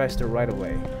 let's arrest her right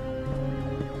away.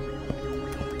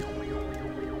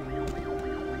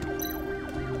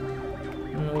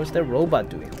 What's that robot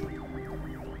doing?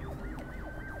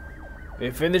 We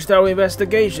finished our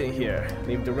investigation here.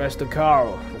 Leave the rest to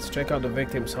Carl. Let's check out the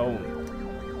victim's home.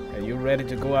 Are you ready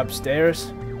to go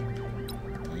upstairs?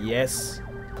 Yes,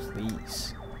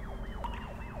 please.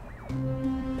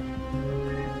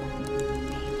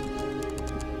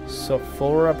 So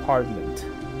 4 apartment.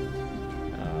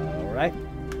 Alright.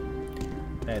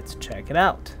 Let's check it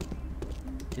out.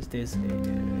 Is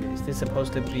this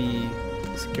supposed to be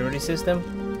a security system?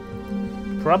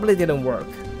 Probably didn't work.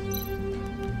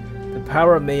 The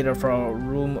power meter for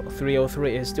room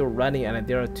 303 is still running and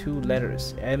there are 2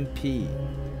 letters. MP.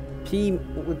 P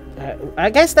would,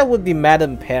 I guess that would be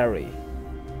Madam Perry.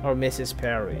 Or Mrs.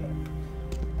 Perry.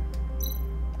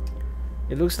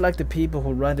 It looks like the people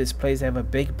who run this place have a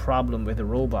big problem with the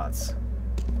robots.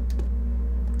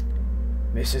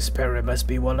 Mrs. Perry must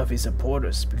be one of his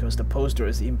supporters because the poster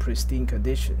is in pristine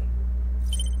condition.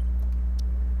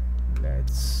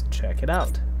 Let's check it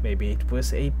out. Maybe it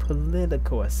was a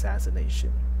political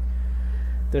assassination.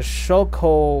 The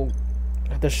Sholokov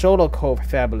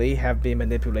family have been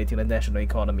manipulating the national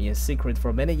economy in secret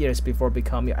for many years before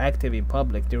becoming active in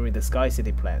public during the Sky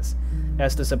City plans.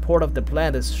 As the support of the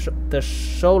plan, the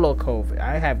Sholokov,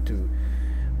 I have to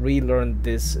relearn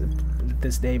this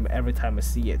name every time I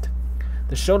see it.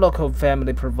 The Sholokov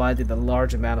family provided a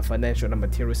large amount of financial and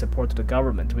material support to the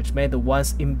government, which made the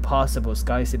once impossible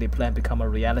Sky City plan become a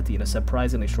reality in a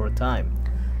surprisingly short time.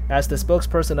 As the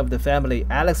spokesperson of the family,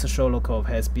 Alex Sholokov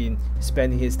has been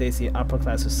spending his days in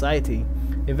upper-class society,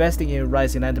 investing in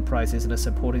rising enterprises and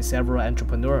supporting several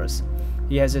entrepreneurs.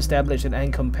 He has established an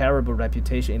incomparable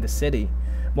reputation in the city.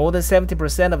 More than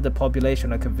 70% of the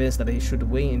population are convinced that he should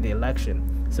win in the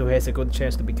election, so he has a good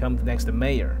chance to become the next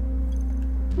mayor.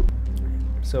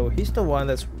 So he's the one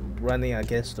that's running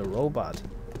against the robot.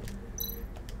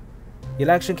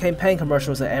 Election campaign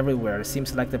commercials are everywhere. It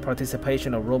seems like the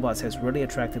participation of robots has really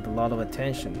attracted a lot of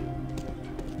attention.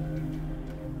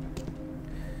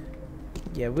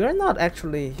 Yeah, we're not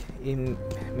actually in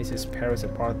Mrs. Perry's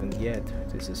apartment yet.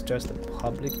 This is just a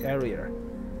public area.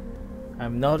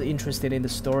 I'm not interested in the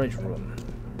storage room.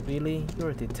 Really?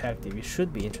 You're a detective. You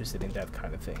should be interested in that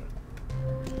kind of thing.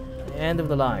 End of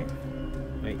the line.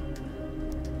 Wait.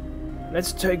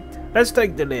 Let's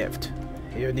take the lift.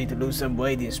 You need to lose some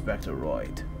weight, Inspector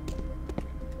Royd.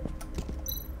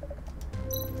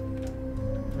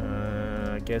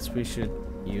 I guess we should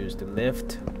use the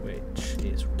lift, which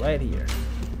is right here.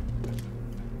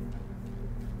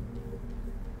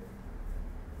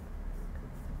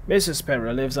 Mrs.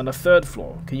 Perry lives on the 3rd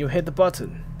floor. Can you hit the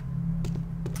button?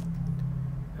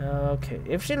 Okay,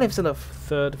 if she lives on the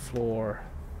 3rd floor,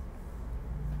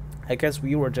 I guess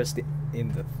we were just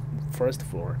in the 1st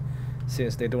floor,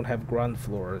 since they don't have ground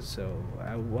floor. So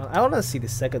I want to see the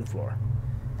 2nd floor.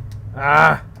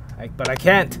 But I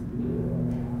can't.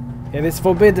 It is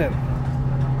forbidden.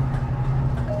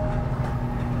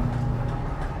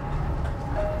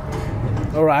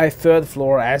 Alright, 3rd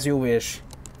floor, as you wish.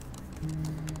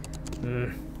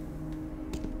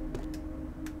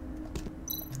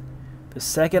 The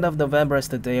 2nd of November is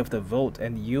the day of the vote,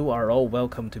 and you are all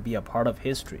welcome to be a part of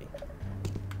history.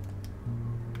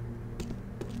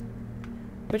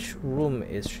 Which room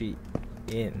is she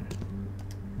in?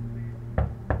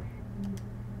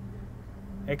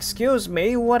 Excuse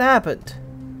me, what happened?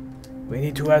 We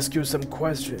need to ask you some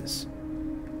questions.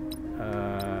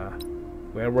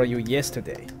 Where were you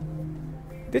yesterday?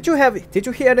 Did you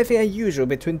hear anything unusual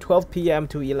between 12 p.m.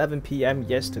 to 11 p.m.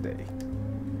 yesterday?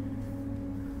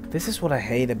 This is what I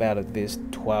hate about this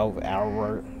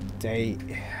 12-hour day.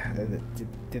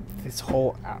 This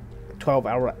whole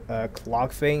 12-hour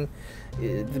clock thing.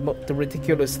 The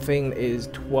ridiculous thing is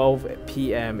 12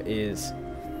 p.m. is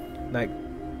like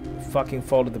fucking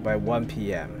followed by 1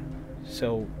 p.m.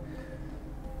 So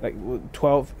like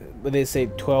 12, when they say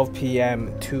 12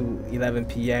 p.m. to 11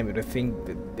 p.m. you would think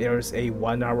that there's a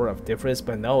 1 hour of difference,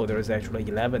 but no, there's actually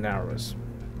 11 hours.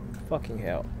 Fucking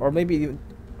hell. Or maybe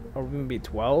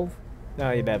 12?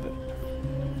 No, 11.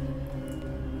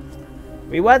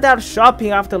 We went out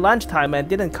shopping after lunchtime and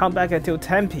didn't come back until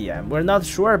 10 p.m. We're not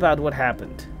sure about what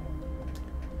happened.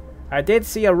 I did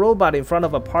see a robot in front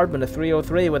of apartment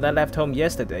 303 when I left home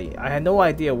yesterday. I had no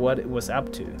idea what it was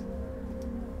up to.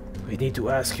 We need to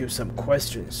ask you some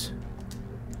questions.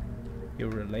 Your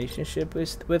relationship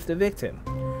with the victim.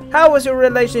 How was your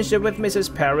relationship with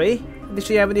Mrs. Perry? Did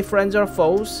she have any friends or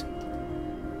foes?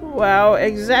 Well,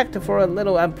 except for a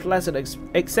little unpleasant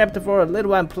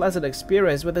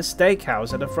experience with the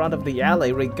steakhouse at the front of the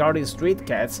alley regarding street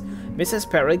cats, Mrs.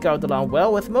 Perry got along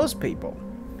well with most people.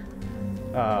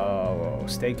 Oh,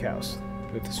 steakhouse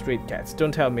with the street cats.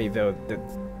 Don't tell me though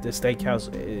that the steakhouse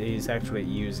is actually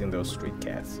using those street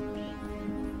cats.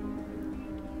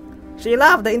 She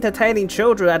loved entertaining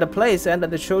children at the place and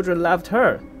the children loved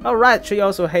her. Alright, she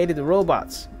also hated the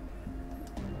robots.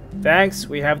 Thanks,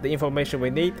 we have the information we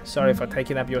need. Sorry for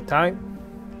taking up your time.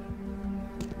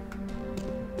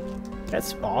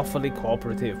 That's awfully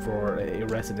cooperative for a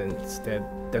resident that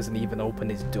doesn't even open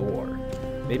his door.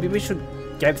 Maybe we should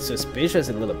get suspicious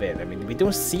a little bit. I mean, we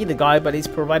don't see the guy, but he's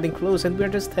providing clues and we're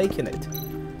just taking it.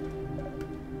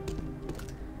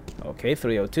 Okay,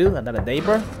 302, another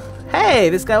neighbor. Hey,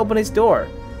 this guy opened his door.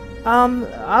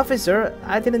 Officer,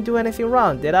 I didn't do anything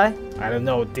wrong, did I? I don't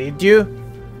know, did you?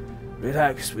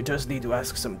 Relax, we just need to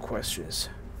ask some questions.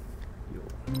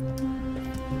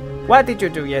 What did you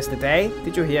do yesterday?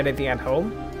 Did you hear anything at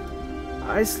home?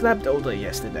 I slept all day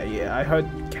yesterday. I heard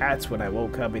cats when I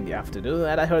woke up in the afternoon,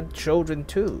 and I heard children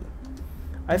too.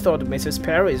 I thought Mrs.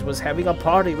 Perry's was having a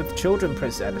party with children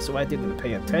present, so I didn't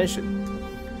pay attention.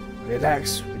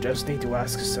 Relax, we just need to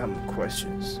ask some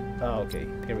questions. Oh, okay,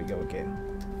 here we go again.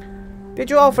 Did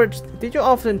you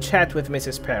often chat with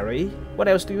Mrs. Perry? What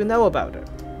else do you know about her?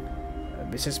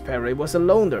 Mrs. Perry was a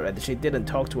loner and she didn't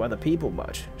talk to other people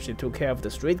much. She took care of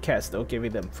the street cats though,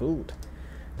 giving them food.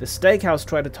 The steakhouse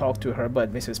tried to talk to her,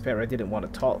 but Mrs. Perry didn't want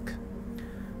to talk.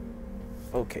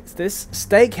 Okay, this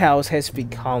steakhouse has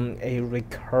become a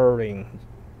recurring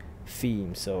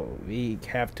theme, so we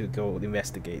have to go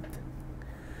investigate.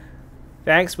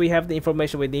 Thanks, we have the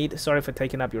information we need. Sorry for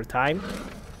taking up your time.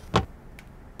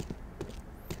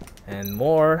 And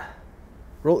more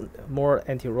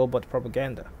anti-robot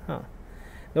propaganda. Huh.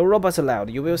 No robots allowed.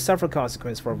 You will suffer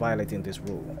consequence for violating this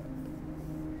rule.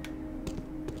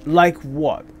 Like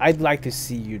what? I'd like to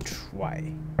see you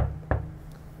try.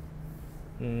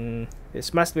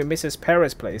 This must be Mrs.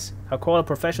 Perry's place. I'll call a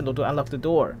professional to unlock the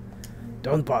door.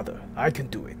 Don't bother. I can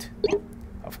do it.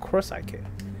 Of course I can.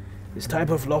 This type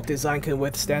of lock design can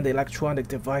withstand electronic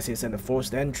devices and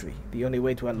forced entry. The only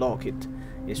way to unlock it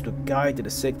is to guide the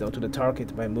signal to the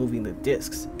target by moving the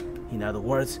discs. In other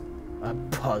words, a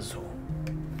puzzle.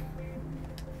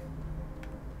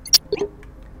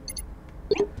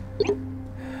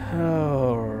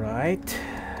 Alright.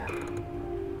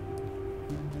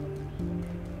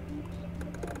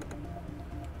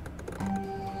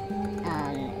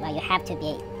 Well, you have to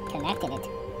be connecting it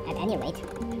at any rate,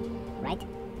 right?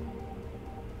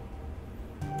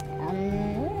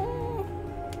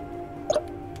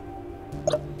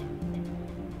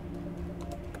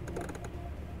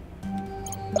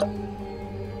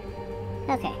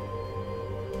 Okay.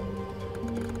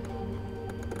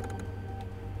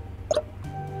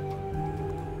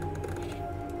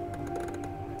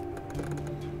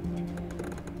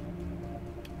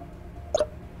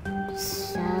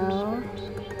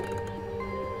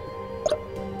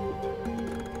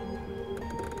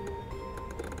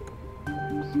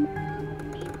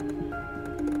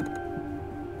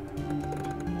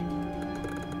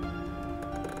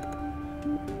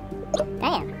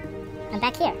 Damn, I'm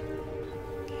back here.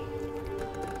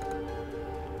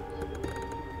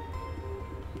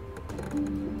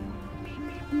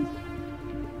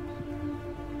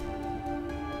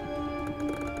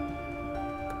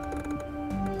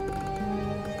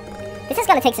 This is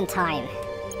gonna take some time.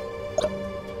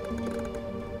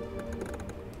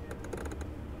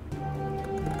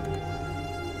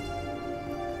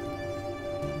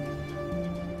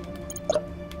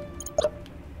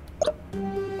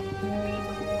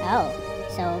 Oh,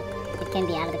 so it can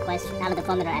be out of the quest, out of the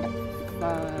formula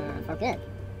for good.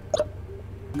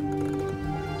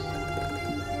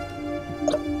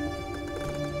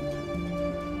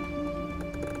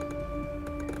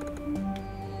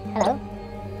 Hello.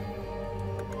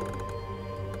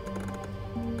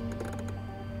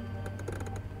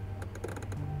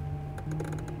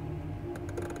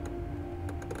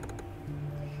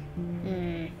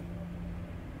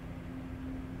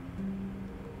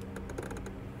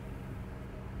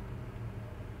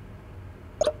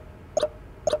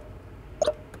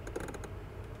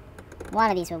 One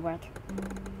of these will work.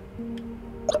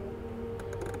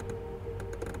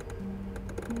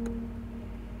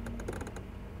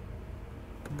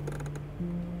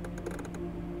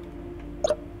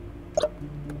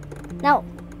 No!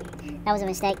 That was a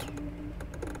mistake.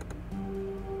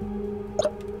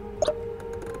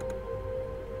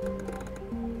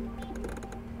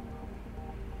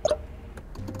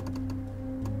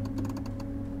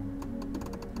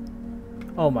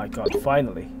 Oh my god,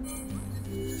 finally.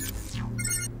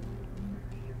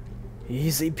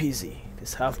 Easy peasy.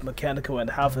 This half mechanical and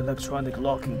half electronic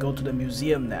lock can go to the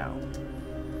museum now.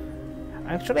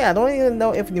 Actually, I don't even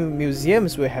know if the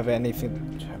museums will have any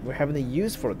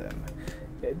use for them.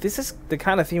 This is the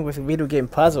kind of thing with video game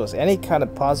puzzles. Any kind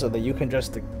of puzzle that you can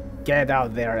just get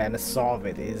out there and solve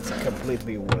it is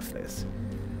completely worthless.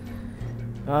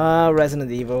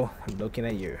 Resident Evil, I'm looking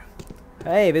at you.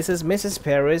 Hey, this is Mrs.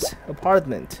 Perry's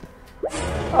apartment.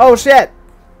 Oh shit!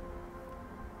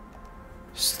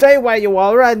 Stay where you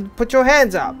are and put your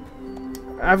hands up.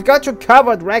 I've got you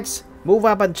covered, Rex. Move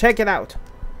up and check it out.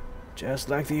 Just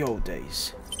like the old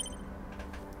days.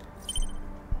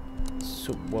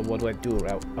 So what do I do?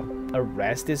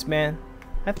 Arrest this man?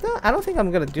 I don't think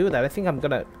I'm gonna do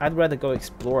that. I'd rather go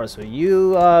explore. So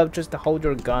you just hold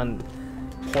your gun,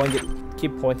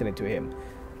 keep pointing it to him.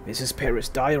 Mrs. Perry's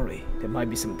diary. There might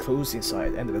be some clues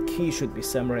inside, and the key should be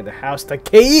somewhere in the house. The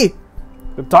key?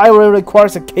 The diary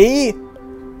requires a key?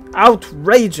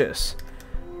 Outrageous!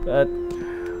 But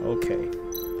okay.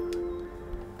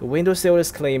 The windowsill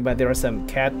is clean, but there are some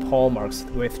cat paw marks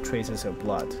with traces of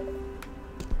blood.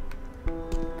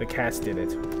 The cats did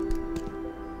it.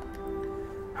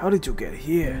 How did you get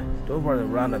here? Don't run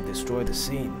around and destroy the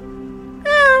scene.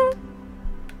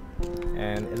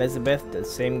 And Elizabeth, the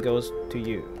same goes to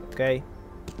you, okay?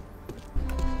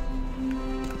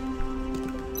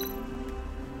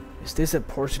 Is this a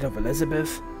portrait of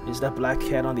Elizabeth? Is that black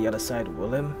cat on the other side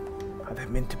Willem? Are they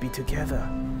meant to be together?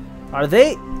 Are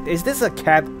they? Is this a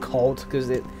cat cult? Because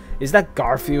is that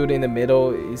Garfield in the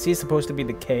middle? Is he supposed to be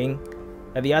the king?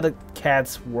 Are the other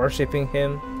cats worshipping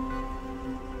him?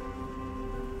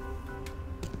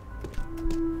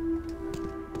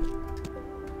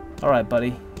 Alright,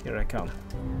 buddy. Here I come.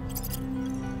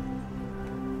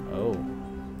 Oh.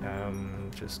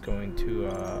 I'm just going to,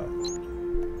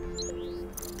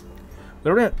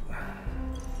 we're in...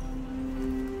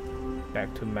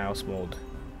 Back to mouse mode.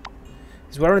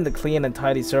 He's wearing the clean and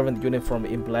tidy servant uniform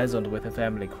emblazoned with a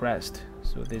family crest.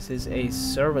 So this is a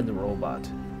servant robot.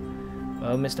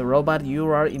 Well, Mr. Robot, you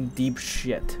are in deep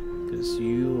shit. Because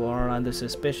you are under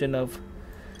suspicion of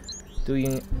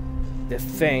doing the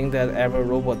thing that every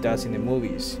robot does in the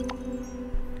movies.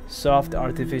 Soft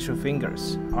artificial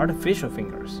fingers. Artificial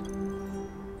fingers.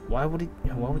 Why would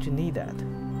you need that?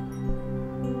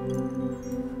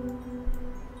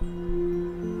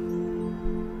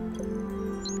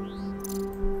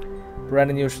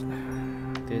 Brand new.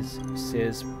 This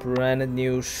says brand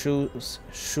new shoe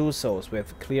soles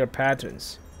with clear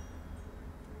patterns.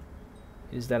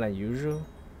 Is that unusual?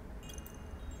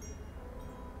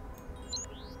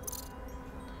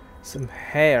 Some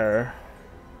hair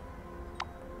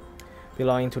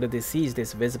belonging to the deceased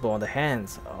is visible on the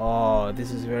hands. Oh,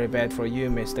 this is very bad for you,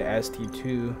 Mr.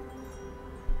 ST2.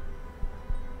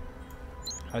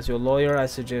 As your lawyer, I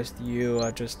suggest you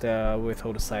just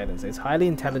withhold silence. It's highly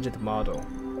intelligent model.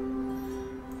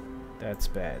 That's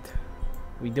bad.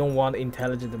 We don't want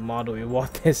intelligent model. We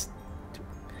want this.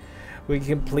 We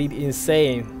complete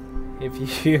insane.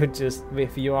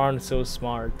 If you aren't so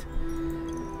smart.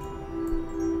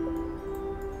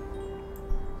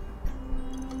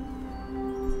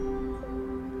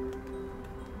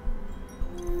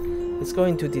 Let's go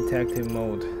into detective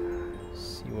mode.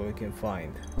 See what we can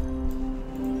find.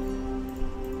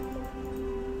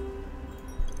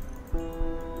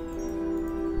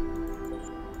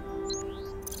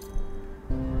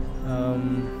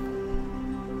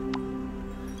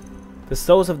 The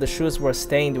soles of the shoes were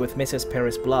stained with Mrs.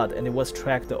 Perry's blood, and it was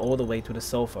tracked all the way to the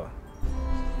sofa.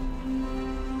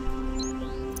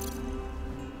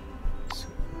 So,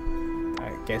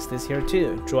 I guess this here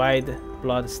too. Dried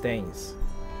blood stains.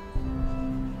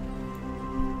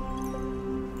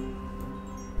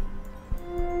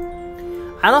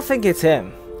 I don't think it's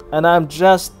him, and I'm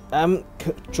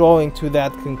drawing to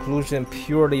that conclusion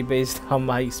purely based on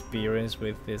my experience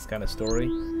with this kind of story.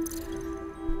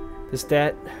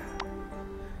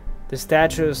 The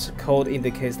statue's code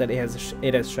indicates that it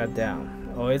has shut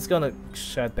down. Oh, it's gonna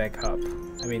shut back up.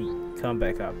 I mean, come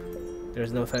back up.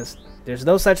 There's no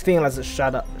such thing as a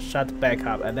shut back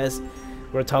up unless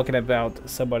we're talking about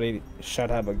somebody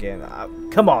shut up again.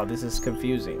 Come on, this is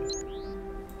confusing.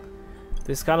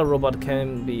 This kind of robot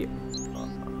can be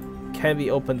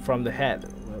opened from the head.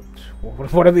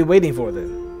 What are we waiting for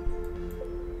then?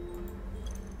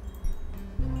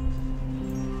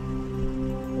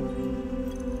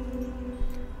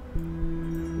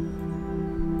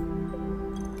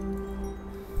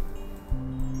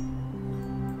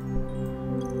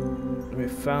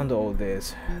 found all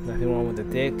this. Nothing wrong with the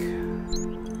dick.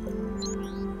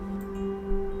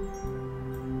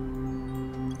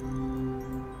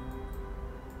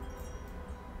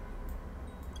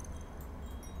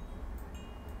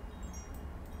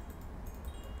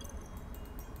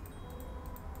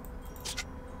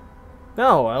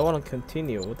 No, I want to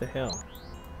continue. What the hell?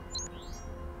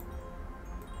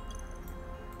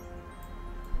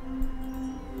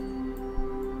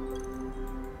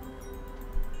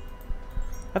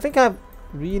 I think I've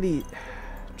really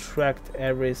tracked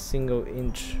every single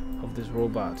inch of this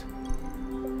robot.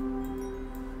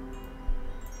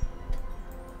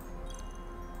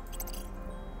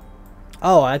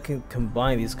 Oh, I can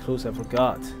combine these clues. I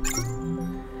forgot.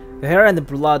 The hair and the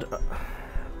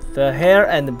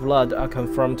blood are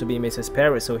confirmed to be Mrs.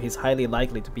 Perry, so he's highly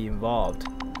likely to be involved.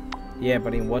 Yeah,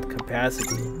 but in what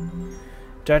capacity?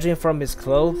 Judging from his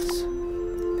clothes,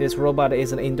 this robot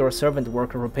is an indoor servant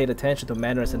worker who paid attention to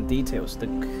manners and details.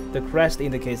 The crest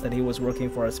indicates that he was working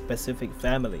for a specific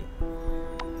family.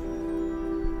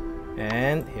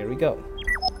 And here we go.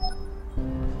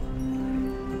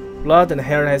 Blood and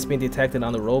hair has been detected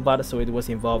on the robot, so it was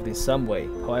involved in some way.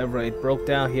 However, it broke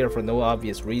down here for no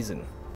obvious reason.